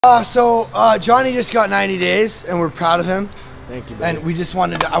Johnny just got 90 days, and we're proud of him. Thank you, buddy. And we just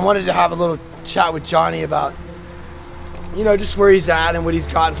I wanted to have a little chat with Johnny about, you know, just where he's at and what he's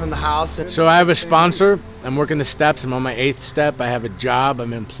gotten from the house. So I have a sponsor. I'm working the steps. I'm on my 8th step. I have a job.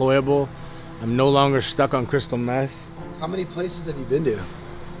 I'm employable. I'm no longer stuck on crystal meth. How many places have you been to?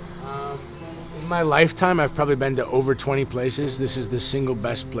 In my lifetime, I've probably been to over 20 places. This is the single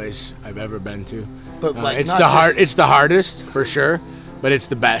best place I've ever been to. But like, it's the hardest for sure, but it's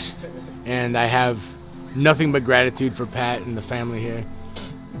the best. And I have nothing but gratitude for Pat and the family here.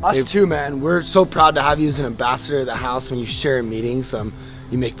 Us too, man. We're so proud to have you as an ambassador of the house. When you share in meetings,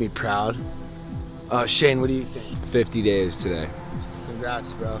 you make me proud. Shane, what do you think? 50 days today.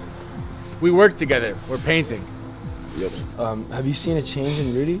 Congrats, bro. We work together. We're painting. Yep. Have you seen a change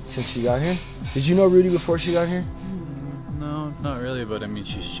in Rudy since she got here? Did you know Rudy before she got here? No, not really, but I mean,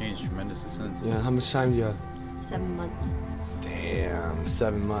 she's changed tremendously since. Yeah, how much time do you have? 7 months. Damn,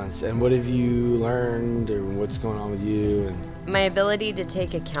 7 months. And what have you learned, or what's going on with you? And my ability to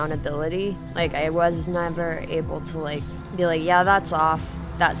take accountability, like I was never able to like be like, yeah, that's off,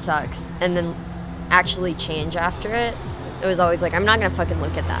 that sucks, and then actually change after it. It was always like, I'm not gonna fucking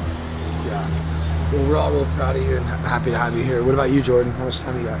look at that. Yeah. Well, we're all real proud of you and happy to have you here. What about you, Jordan? How much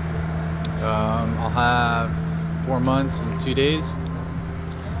time you got? I'll have 4 months and 2 days.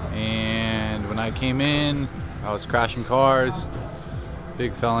 And when I came in, I was crashing cars,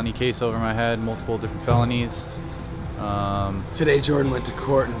 big felony case over my head, multiple different felonies. Today, Jordan went to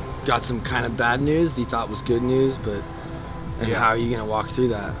court and got some kind of bad news that he thought was good news, but Yeah. How are you gonna walk through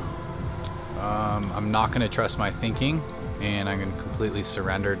that? I'm not gonna trust my thinking, and I'm gonna completely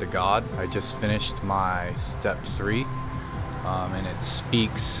surrender to God. I just finished my step 3, and it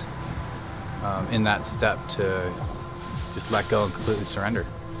speaks in that step to just let go and completely surrender.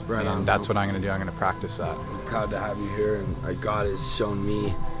 Right on, and that's what I'm gonna do. I'm gonna practice that. I'm proud to have you here, and God has shown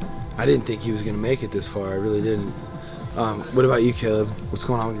me. I didn't think he was gonna make it this far. I really didn't. What about you, Caleb? What's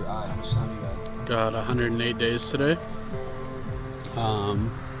going on with your eye? How much time you got? Got 108 days today.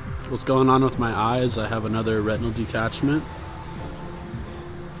 What's going on with my eyes? I have another retinal detachment.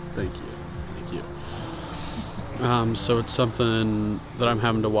 Thank you. So it's something that I'm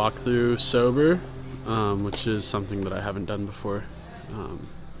having to walk through sober, which is something that I haven't done before.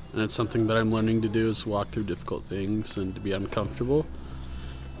 And it's something that I'm learning to do, is walk through difficult things and to be uncomfortable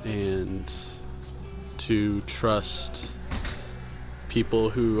and to trust people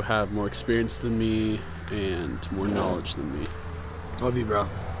who have more experience than me and more knowledge than me. Love you, bro.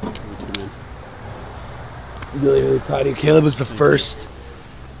 Thank you, man. Really, really proud of you. Caleb was the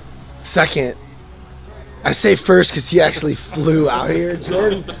second. I say first because he actually flew out here.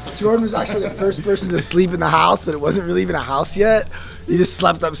 Jordan was actually the first person to sleep in the house, but it wasn't really even a house yet. He just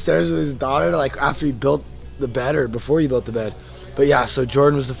slept upstairs with his daughter, like after he built the bed or before he built the bed. But yeah, so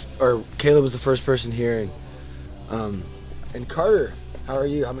Caleb was the first person here, and Carter, how are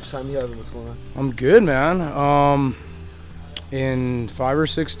you? How much time do you have and what's going on? I'm good, man. In 5 or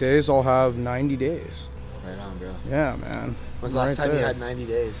 6 days, I'll have 90 days. Right on, bro. Yeah, man. When's the last time you had 90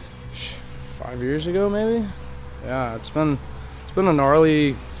 days? 5 years ago, maybe. Yeah, it's been a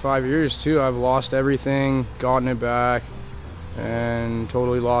gnarly 5 years too. I've lost everything, gotten it back, and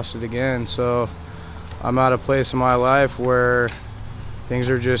totally lost it again. So I'm at a place in my life where things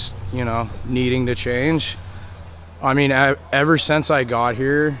are just, you know, needing to change. I mean, ever since I got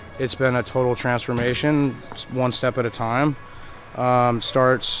here, it's been a total transformation, one step at a time.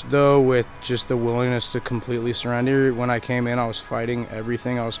 Starts though with just the willingness to completely surrender. When I came in, I was fighting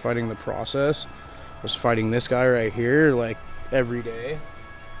everything. I was fighting the process. I was fighting this guy right here like every day.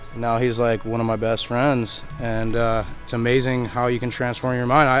 Now he's like one of my best friends, and it's amazing how you can transform your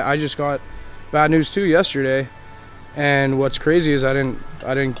mind. I just got bad news too yesterday, and what's crazy is I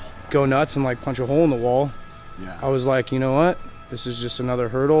didn't go nuts and like punch a hole in the wall. Yeah. I was like, you know what? This is just another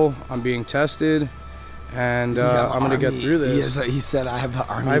hurdle. I'm being tested, and I'm gonna get through this. He said, "I have an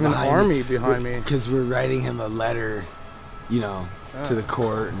army." I have an army behind me because we're writing him a letter, you know, to the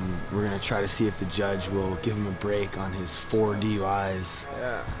court, and we're gonna try to see if the judge will give him a break on his 4 DUIs.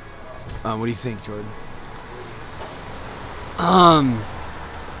 Yeah. What do you think, Jordan?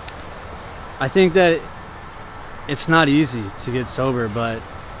 I think that it's not easy to get sober, but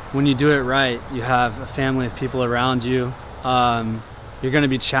when you do it right, you have a family of people around you. You're going to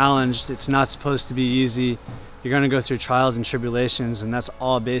be challenged. It's not supposed to be easy. You're going to go through trials and tribulations, and that's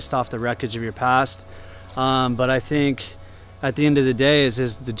all based off the wreckage of your past. But I think at the end of the day,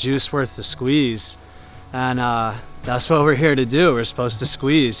 is the juice worth the squeeze? And that's what we're here to do. We're supposed to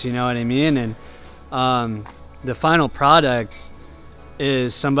squeeze, you know what I mean? And the final product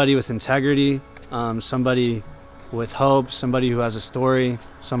is somebody with integrity, somebody with hope, somebody who has a story,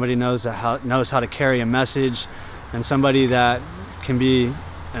 somebody knows how to carry a message, and somebody that can be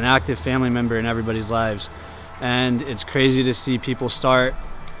an active family member in everybody's lives. And it's crazy to see people start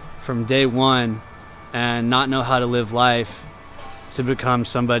from day one and not know how to live life to become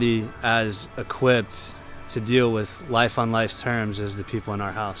somebody as equipped to deal with life on life's terms as the people in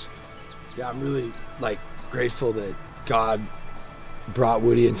our house. Yeah, I'm really like grateful that God brought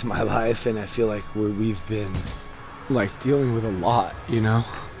Woody into my life, and I feel like we've been like dealing with a lot, you know.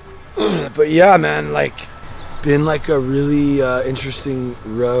 But yeah, man, like it's been like a really interesting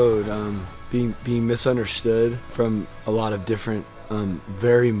road, being misunderstood from a lot of different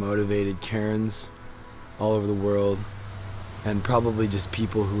very motivated Karens all over the world, and probably just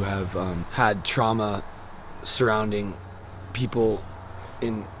people who have had trauma surrounding people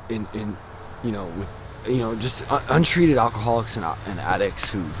in you know, with, you know, just untreated alcoholics and addicts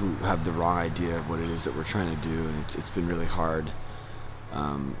who have the wrong idea of what it is that we're trying to do, and it's been really hard.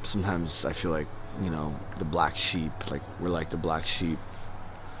 Sometimes I feel like, you know, the black sheep, like we're like the black sheep,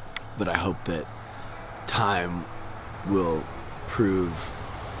 but I hope that time will prove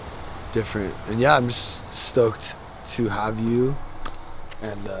different. And yeah, I'm just stoked to have you.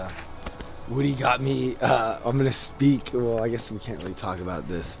 And Woody got me, I'm gonna speak, well, I guess we can't really talk about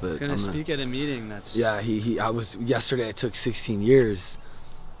this, but He's gonna speak at a meeting that's... Yeah, yesterday I took 16 years,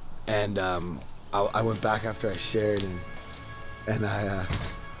 and I went back after I shared, and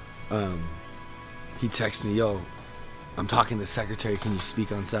he texted me, yo, I'm talking to the secretary, can you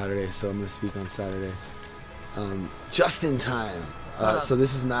speak on Saturday? So I'm gonna speak on Saturday, just in time. So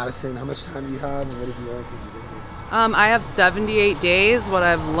this is Madison. How much time do you have, and what have you learned since you've been here? I have 78 days. What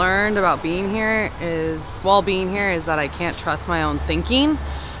I've learned about being here is, while being here, is that I can't trust my own thinking.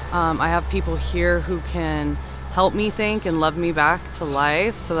 I have people here who can help me think and love me back to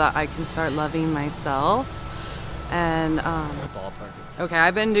life so that I can start loving myself. And okay,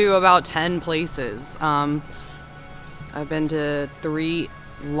 I've been to about 10 places. I've been to 3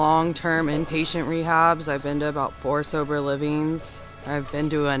 long-term inpatient rehabs. I've been to about 4 sober livings. I've been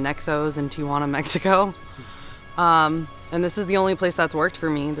to a Nexos in Tijuana, Mexico. And this is the only place that's worked for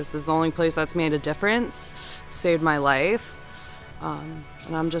me. This is the only place that's made a difference, saved my life. And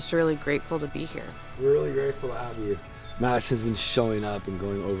I'm just really grateful to be here. We're really grateful to have you. Madison's been showing up and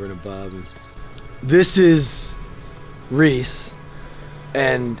going over and above. And this is Reese.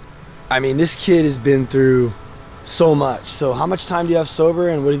 And I mean, this kid has been through so much. So how much time do you have sober,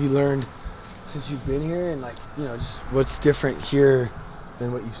 and what have you learned since you've been here? And like, you know, just what's different here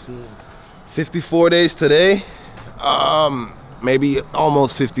than what you've seen? 54 days today. Maybe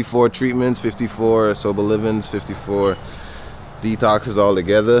almost 54 treatments, 54 sober livings, 54 detoxes all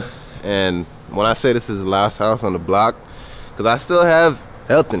together. And when I say this is the last house on the block, because I still have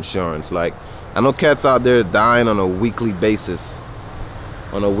health insurance. Like, I know cats out there dying on a weekly basis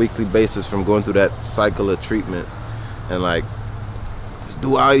from going through that cycle of treatment. And like,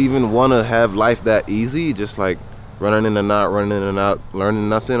 do I even want to have life that easy? Just like running in and out, learning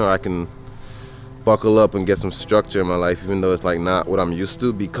nothing? Or I can buckle up and get some structure in my life, even though it's like not what I'm used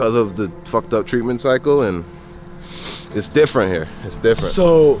to because of the fucked up treatment cycle. And it's different here. It's different.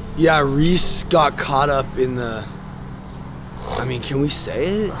 So yeah, Reese got caught up in the, I mean, can we say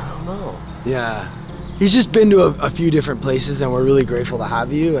it? I don't know. Yeah, he's just been to a few different places, and we're really grateful to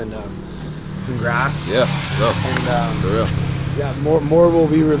have you. And congrats. Yeah, no, and for real. Yeah, more will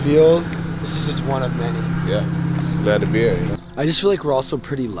be revealed. This is just one of many. Yeah, glad to be here. You know? I just feel like we're also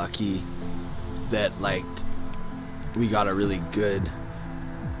pretty lucky that like we got a really good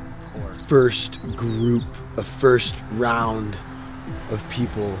first group, a first round of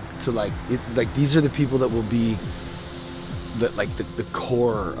people to like these are the people that will be the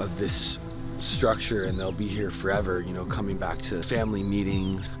core of this structure, and they'll be here forever, you know, coming back to family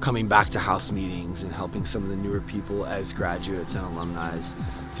meetings, coming back to house meetings, and helping some of the newer people as graduates and alumni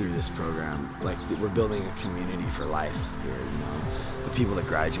through this program. Like, we're building a community for life here, you know. The people that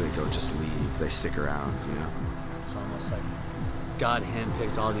graduate don't just leave, they stick around, you know. It's almost like God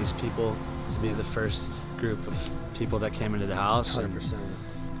handpicked all these people to be the first group of people that came into the house. 100%.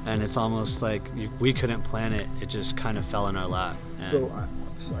 And it's almost like we couldn't plan it, it just kind of fell in our lap. So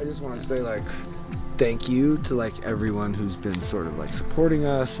I just want to say, like, thank you to like everyone who's been sort of like supporting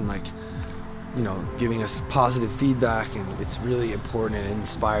us and like, you know, giving us positive feedback, and it's really important and it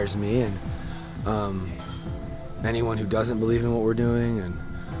inspires me. And anyone who doesn't believe in what we're doing, and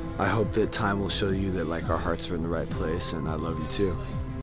I hope that time will show you that like our hearts are in the right place, and I love you too.